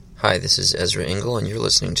Hi, this is Ezra Engel, and you're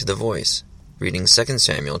listening to The Voice, reading 2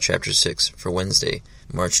 Samuel chapter 6 for Wednesday,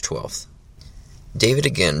 March 12th. David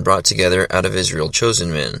again brought together out of Israel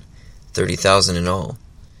chosen men, 30,000 in all.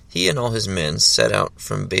 He and all his men set out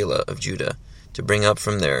from Bela of Judah, to bring up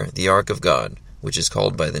from there the ark of God, which is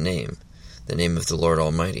called by the name of the Lord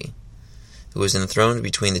Almighty, who is enthroned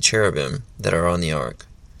between the cherubim that are on the ark.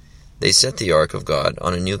 They set the ark of God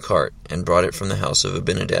on a new cart, and brought it from the house of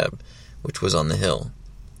Abinadab, which was on the hill.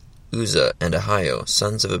 Uzzah and Ahio,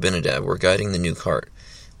 sons of Abinadab, were guiding the new cart,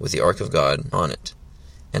 with the ark of God on it,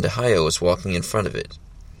 and Ahio was walking in front of it.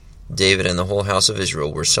 David and the whole house of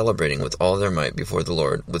Israel were celebrating with all their might before the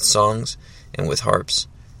Lord, with songs, and with harps,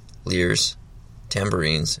 lyres,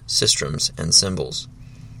 tambourines, sistrums, and cymbals.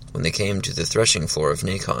 When they came to the threshing floor of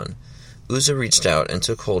Nacon, Uzzah reached out and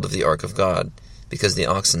took hold of the ark of God, because the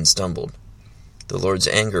oxen stumbled. The Lord's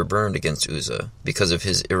anger burned against Uzzah, because of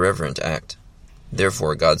his irreverent act.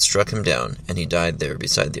 Therefore God struck him down, and he died there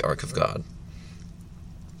beside the ark of God.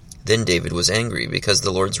 Then David was angry, because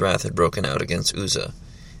the Lord's wrath had broken out against Uzzah,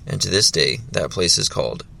 and to this day that place is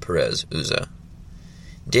called Perez Uzzah.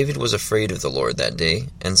 David was afraid of the Lord that day,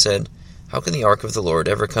 and said, "How can the ark of the Lord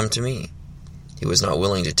ever come to me?" He was not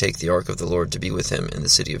willing to take the ark of the Lord to be with him in the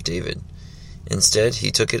city of David. Instead,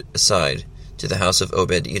 he took it aside to the house of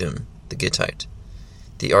Obed-Edom the Gittite.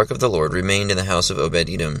 The ark of the Lord remained in the house of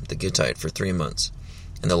Obed-Edom the Gittite for 3 months,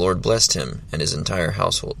 and the Lord blessed him and his entire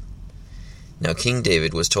household. Now King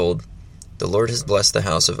David was told, "The Lord has blessed the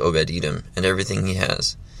house of Obed-Edom and everything he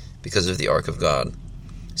has, because of the ark of God."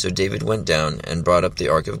 So David went down and brought up the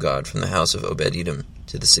ark of God from the house of Obed-Edom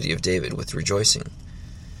to the city of David with rejoicing.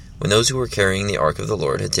 When those who were carrying the ark of the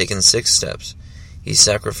Lord had taken 6 steps, he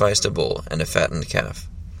sacrificed a bull and a fattened calf.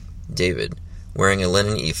 David, wearing a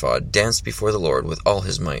linen ephod, danced before the Lord with all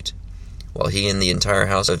his might, while he and the entire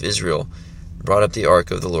house of Israel brought up the ark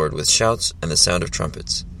of the Lord with shouts and the sound of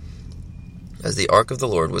trumpets. As the ark of the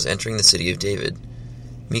Lord was entering the city of David,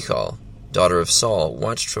 Michal, daughter of Saul,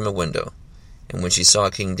 watched from a window, and when she saw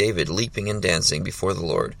King David leaping and dancing before the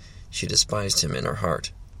Lord, she despised him in her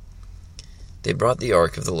heart. They brought the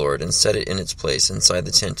ark of the Lord and set it in its place inside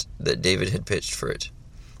the tent that David had pitched for it.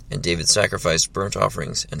 And David sacrificed burnt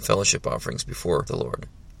offerings and fellowship offerings before the Lord.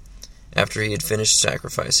 After he had finished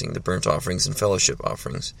sacrificing the burnt offerings and fellowship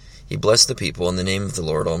offerings, he blessed the people in the name of the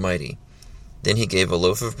Lord Almighty. Then he gave a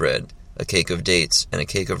loaf of bread, a cake of dates, and a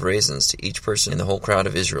cake of raisins to each person in the whole crowd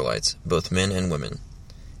of Israelites, both men and women.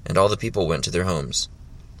 And all the people went to their homes.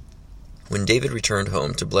 When David returned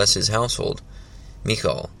home to bless his household,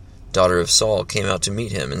 Michal, daughter of Saul, came out to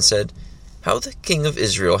meet him and said, "How the king of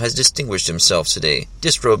Israel has distinguished himself today,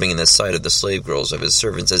 disrobing in the sight of the slave girls of his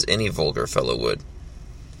servants as any vulgar fellow would."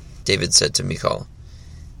 David said to Michal,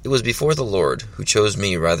 "It was before the Lord, who chose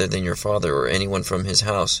me rather than your father or anyone from his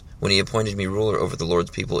house, when he appointed me ruler over the Lord's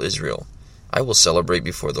people Israel. I will celebrate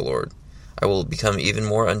before the Lord. I will become even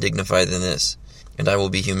more undignified than this, and I will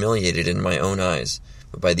be humiliated in my own eyes.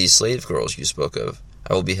 But by these slave girls you spoke of,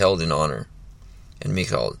 I will be held in honor." And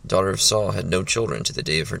Michal, daughter of Saul, had no children to the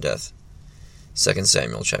day of her death. 2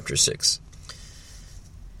 Samuel chapter 6.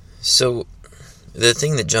 So, the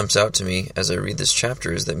thing that jumps out to me as I read this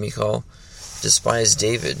chapter is that Michal despised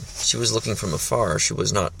David. She was looking from afar. She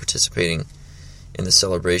was not participating in the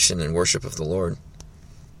celebration and worship of the Lord.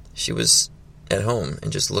 She was at home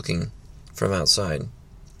and just looking from outside.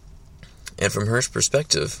 And from her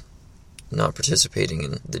perspective, not participating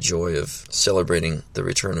in the joy of celebrating the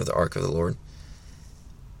return of the ark of the Lord,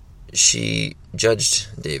 she judged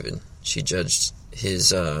David. She judged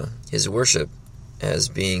his worship as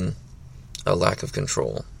being a lack of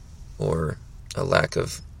control or a lack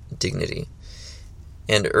of dignity.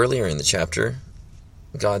 And earlier in the chapter,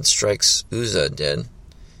 God strikes Uzzah dead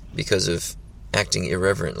because of acting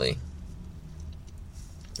irreverently.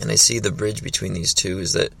 And I see the bridge between these two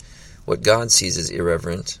is that what God sees as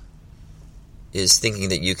irreverent is thinking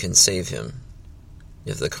that you can save him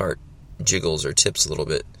if the cart jiggles or tips a little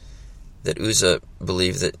bit. That Uzzah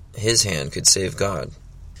believed that his hand could save God,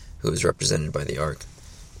 who is represented by the ark.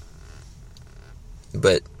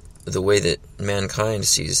 But the way that mankind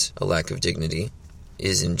sees a lack of dignity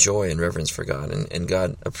is in joy and reverence for God, and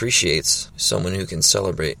God appreciates someone who can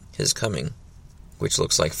celebrate his coming, which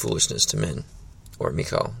looks like foolishness to men, or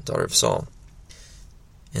Michal, daughter of Saul.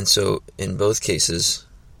 And so, in both cases,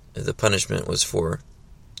 the punishment was for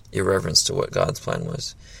irreverence to what God's plan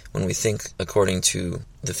was. When we think according to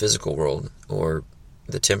the physical world or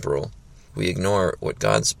the temporal, we ignore what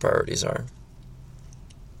God's priorities are.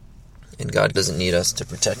 And God doesn't need us to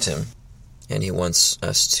protect him, and he wants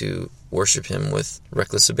us to worship him with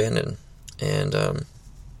reckless abandon. And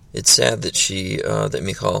It's sad that that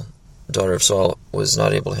Michal, daughter of Saul, was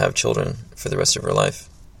not able to have children for the rest of her life.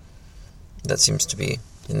 That seems to be,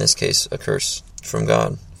 in this case, a curse from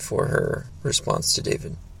God for her response to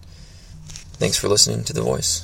David. Thanks for listening to The Voice.